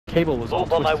cable was all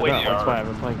twisted up. That's why I've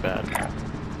been playing bad.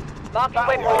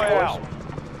 Battle Royale.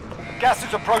 Gas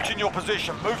is approaching your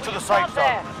position. Move to the safe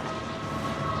zone.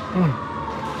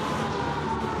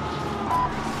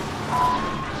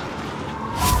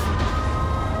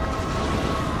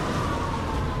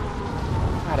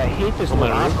 God, I hate this little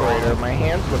operator. My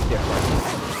hands look different.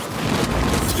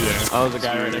 Yeah. Oh, there's a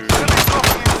guy right next to me.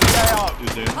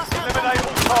 Eliminate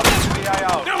all targets in the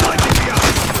AO.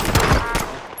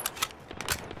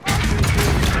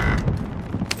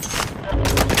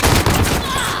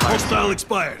 Hostile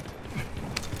expired.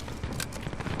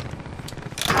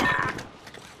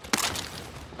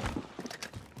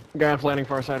 Guy landing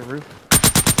far side of roof.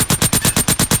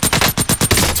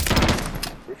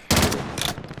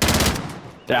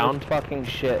 Down. Fucking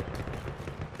shit.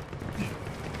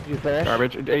 Did you finish?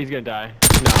 Garbage. He's gonna die.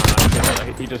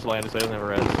 No, he just landed, so he doesn't have a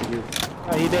res.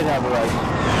 Oh, he did have a res.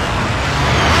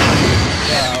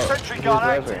 Sentry gun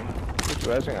active. He's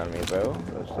resing on me, bro.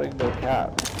 That's like no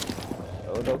cap.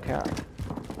 No cap.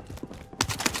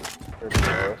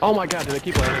 Oh my god, do they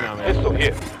keep landing on me? It's still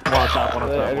here. One on top, one on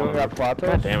top. Anyone got Platos?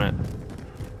 God damn it.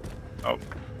 Oh.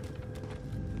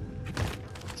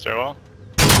 Stairwell?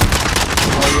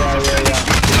 Oh yeah.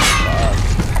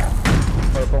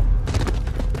 Purple.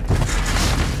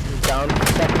 He's down.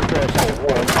 Second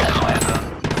floor.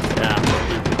 Yeah.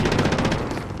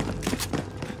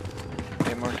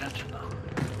 Pay more attention though.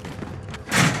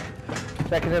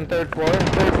 Second and third floor.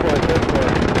 Third floor.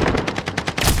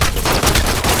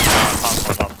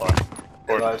 Top floor.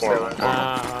 Four of them.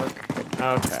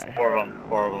 Okay. Four of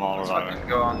them all around.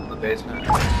 Go on to the basement.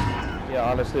 Yeah,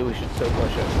 honestly, we should still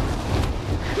push it.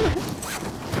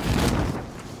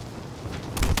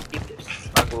 Keep this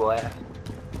ugly ass.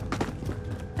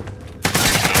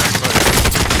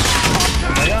 Oh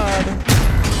my god.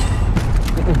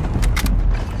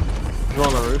 He's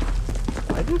on the roof.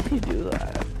 Why did he do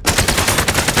that?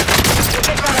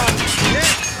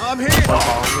 I'm here.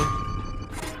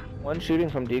 One shooting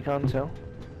from decon too.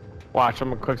 Watch, I'm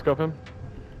gonna quick scope him.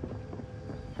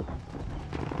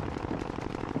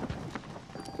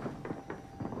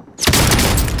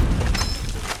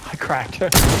 I cracked.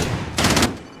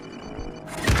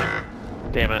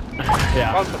 Damn it.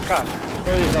 Yeah. What's the cut?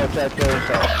 Kill yourself, Chad. Kill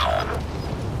yourself.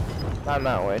 Not in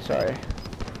that way, sorry.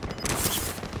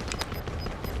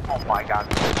 Oh my god.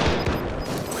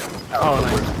 Oh,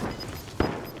 nice.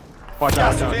 Watch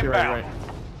out, Gas is to your right, inbound. right.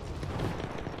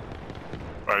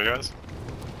 Where are you guys?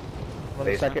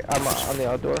 1 second, I'm on the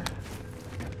outdoor.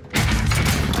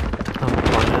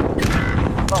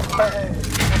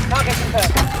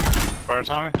 Where,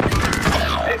 Tommy?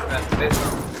 Basement.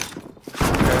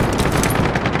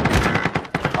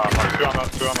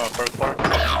 Two on the first floor.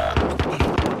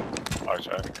 Oh,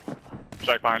 check.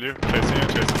 Check behind you. Chasing you.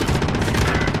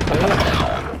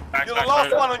 You're the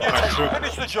last one on your team.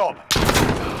 Finish the job.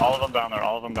 All of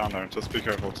them down there. Just be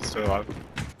careful to stay alive.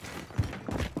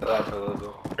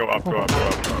 Go up.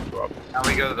 Now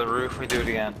we go to the roof, we do it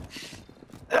again.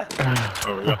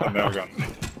 Oh, we got the nail gun.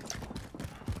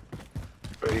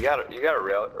 Bro, you got a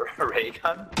ray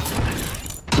gun?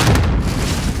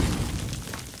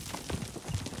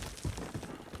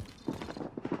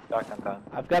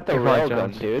 I've got the rail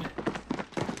gun, dude.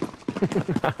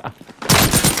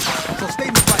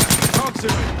 Sustained fire. Talk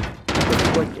soon.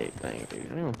 The quick gate thing, dude. I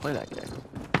don't even play that game.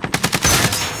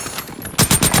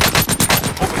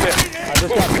 I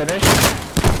just got finished.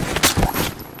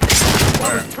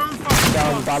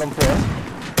 Down bottom floor.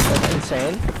 That's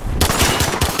insane.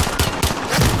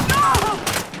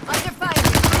 Under fire.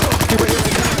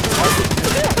 What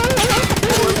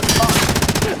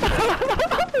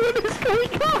is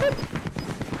going on?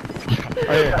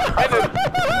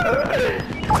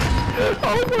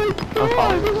 Oh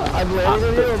my god! I'm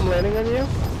landing on you.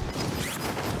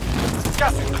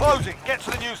 Gas is closing. Get to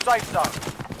the new safe zone.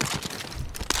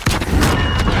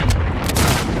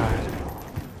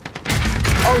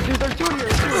 Oh, dude, there's two here.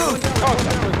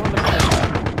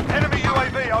 Enemy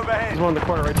UAV overhead. There's one in the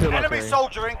corner right to the left. Enemy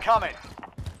soldier incoming.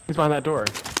 He's behind that door.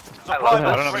 Supply I don't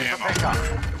box have ready any for pickup.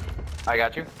 I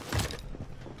got you.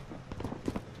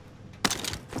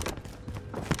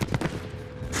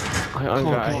 He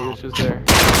was just there.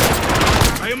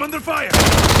 I am under fire.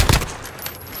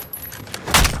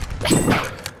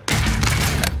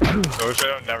 So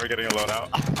shit, I'm never getting a loadout.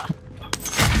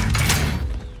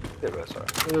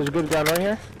 There's a good gun right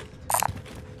here.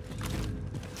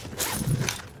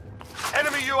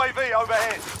 Enemy UAV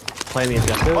overhead. Playing the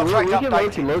objective. Contract we can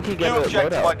updated. low-key get New a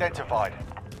objective loadout. identified.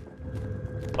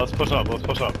 Let's push up.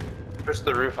 Push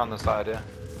the roof on the side, yeah.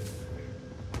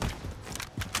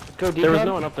 Go decon. There was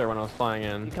no one up there when I was flying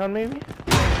in. Decon maybe?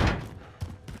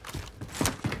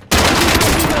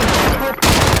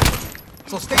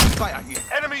 Sustaining fire here.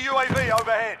 Enemy UAV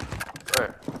overhead.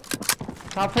 Where?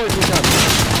 Top floor, Decon.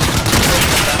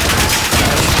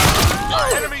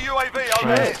 Enemy UAV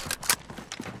overhead.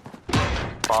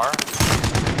 Bar?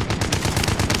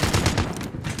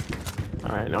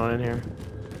 Alright, no one in here.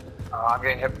 I'm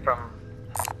getting hit from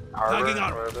Harbor. Tagging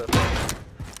on. Or the...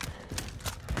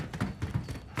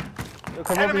 Yo,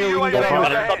 come over Enemy here, we UAV can get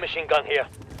overhead. Submachine gun here.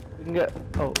 We can get.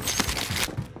 Oh.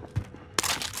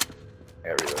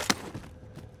 Everywhere.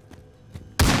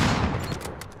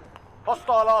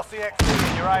 Hostile RCXD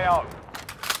in your AO.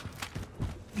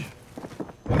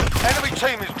 Enemy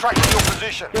team is tracking your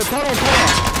position. Yo, tunnel.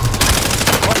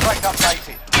 Contract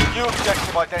updated. New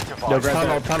objective identified. Yo,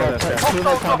 grab Tunnel. that.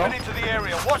 Hostiles dropping into the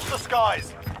area. Watch the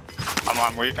skies.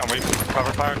 I'm weak.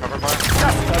 Cover fire.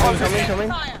 Gas is closing in.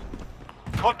 Coming.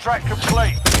 Contract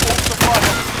complete. All supply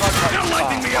boxes They're located.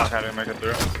 lighting me up. I didn't make it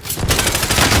through.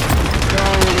 No,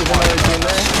 there's another team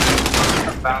there.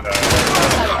 Found it.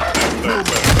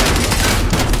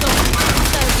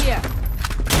 So here.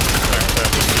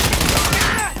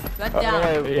 Got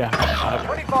down. Yeah,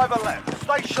 25 are left.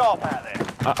 Stay sharp out there.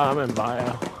 I'm in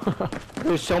bio.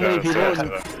 There's so many people.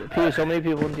 There's so many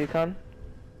people in Decon.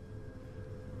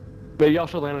 But y'all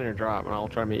should land on your drop, and I'll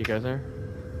try to meet you guys there.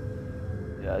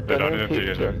 Yeah, They don't even need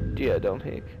peek. to get Yeah, don't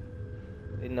peek.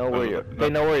 They know where No, you're. no. They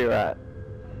know where you're at.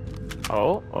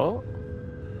 Oh.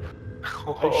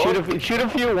 Like, shoot a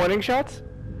few warning shots.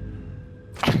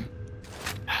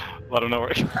 Let him know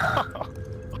where.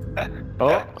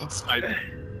 Oh. Snipe.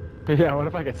 Yeah, what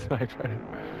if I get sniped right now?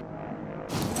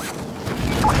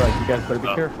 Like, you guys better be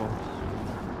Oh. careful.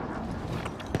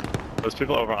 There's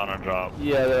people over on our drop.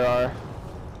 Yeah, there are.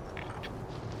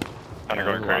 Kind There's of going a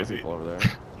lot of crazy. people over there.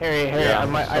 Harry, Yeah, I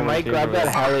might someone came grab that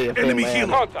over. heli if Enemy they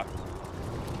land. healer.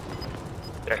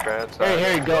 Yeah, go ahead.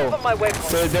 Harry, go. On my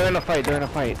waypoint. They're in a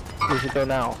fight. We should go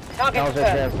now. Target Now's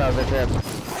our chance.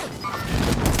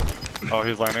 Oh,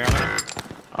 he's landing on it.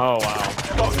 Oh, wow.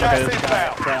 Got gas this guy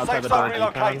inbound. outside Safe the zone door,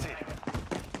 relocated.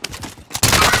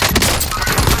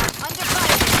 Under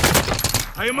fire.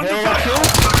 I am under Harry, fire.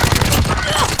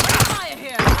 Fire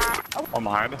here. I'm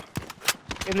behind.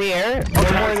 in the air.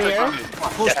 One more in the air.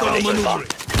 Hostile maneuvering.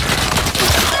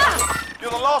 You're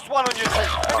the last one on your team.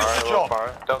 Finish the job.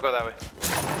 Bar. Don't go that way.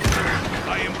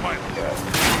 I am fire.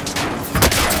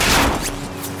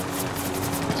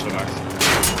 So nice.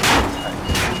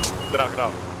 Get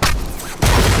out.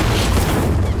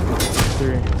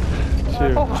 3,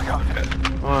 2, Oh my god.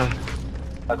 1.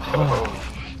 Let's go.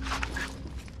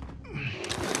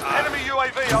 Enemy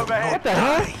UAV overhead. What the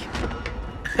heck?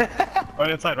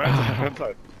 Right inside.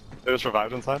 Inside. They just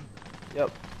revived inside. Yep.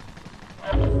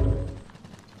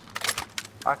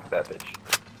 Fuck that bitch.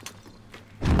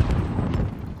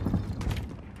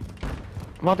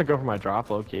 I'm about to go for my drop,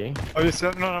 low key. Oh, you see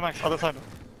it? No, Max. Other side.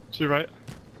 To your right.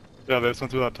 Yeah, they just went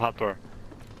through that top door.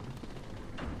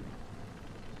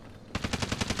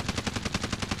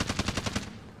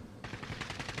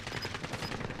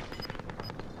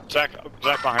 Jack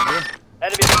behind you.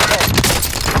 Enemy control.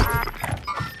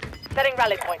 Setting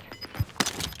rally point.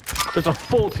 There's a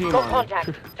full team Got on contact.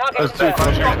 me. Target That's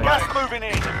confirmed. Got gas moving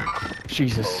in.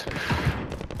 Jesus.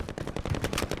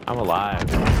 I'm alive.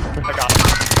 I got him.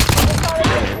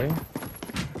 You're amazing.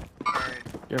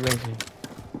 You're amazing.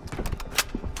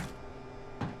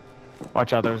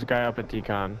 Watch out, there's a guy up at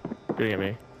Decon shooting at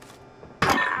me.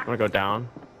 I'm gonna go down.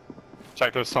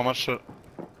 Jack, there's so much shit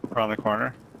around the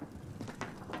corner.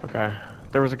 Okay.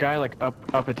 There was a guy like up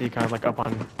at Decon, like up on.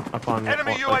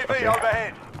 Enemy like, up UAV here.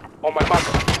 overhead. On my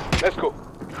marker. Let's go.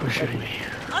 Who's shooting me?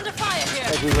 Under fire here.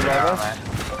 Like he's above us.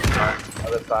 Alright,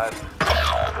 other side.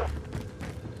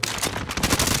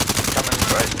 Coming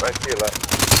right to your left.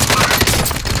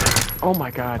 Oh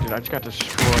my god, dude, I just got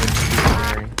destroyed.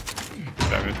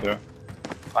 Yeah, me too.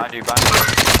 Behind you.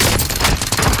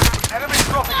 Enemy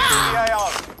dropping into the AO.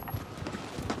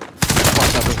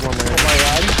 Watch out, there's one there. Oh my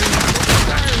god.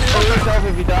 Kill yourself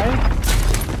if you die.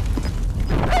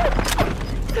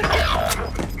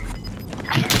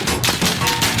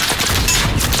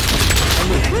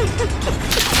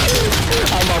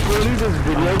 I'm uploading this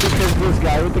video because this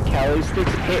guy with the Cali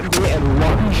sticks hit me and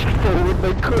lunged forward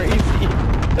like crazy.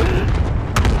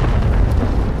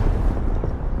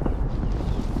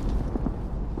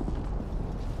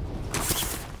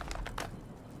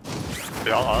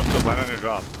 Yeah, I'll have to land on your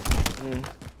drop.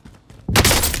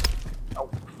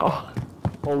 Oh,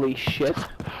 Holy shit.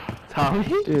 Tommy?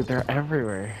 dude, they're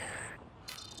everywhere.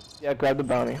 Yeah, grab the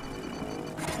bounty.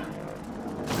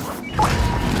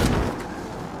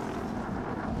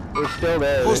 They're still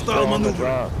there. They're Hostile still on the maneuver.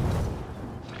 drop.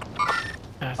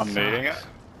 That I'm nading it. sucks.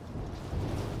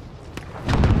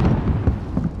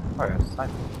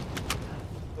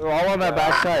 They're all on that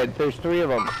backside. There's 3 of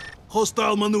them.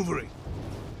 Hostile maneuvering.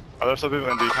 Are there some people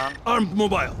in decon? Armed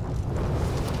mobile.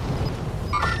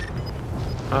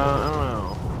 I don't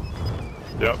know.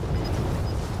 Yep.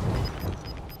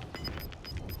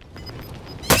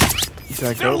 Should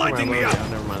I They're go for lighting my me loadout? up.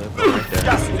 Never mind, there's one right there.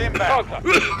 Gas is inbound.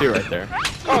 Contact. Two right there.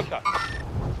 Contact.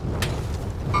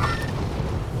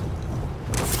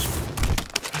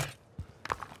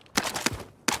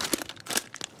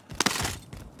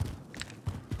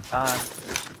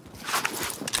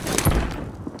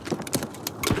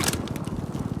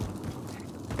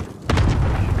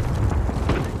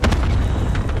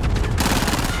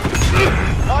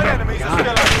 Nine enemies are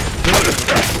still active.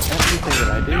 Everything that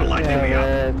I do. They're lighting me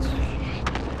up.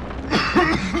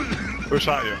 Who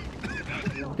shot you?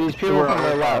 These people from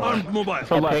the left. Armed mobile. I Left,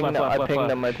 pinged left, them. left, I left, pinged left.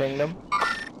 them. I pinged them.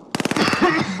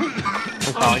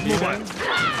 Armed mobile.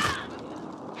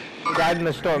 They died in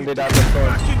the storm. They died in the storm.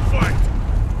 Back in fight.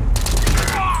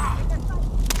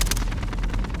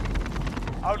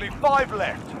 Only 5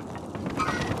 left.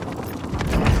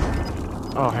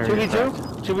 Oh, Harry. 2v2?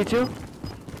 2v2?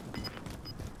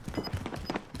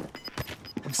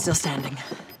 I'm still standing.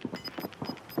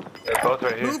 They're both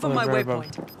right here. Move on my Right above.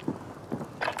 waypoint.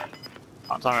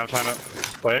 I'm trying to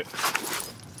wait.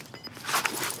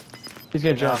 He's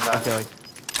gonna jump, I feel like.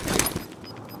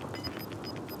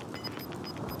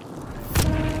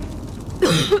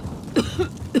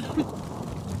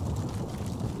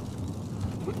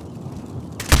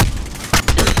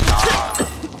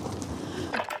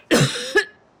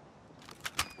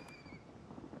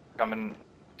 Coming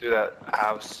through that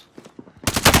house.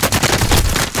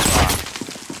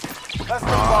 That's the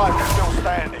 5 still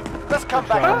standing. Let's come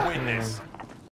back and win this.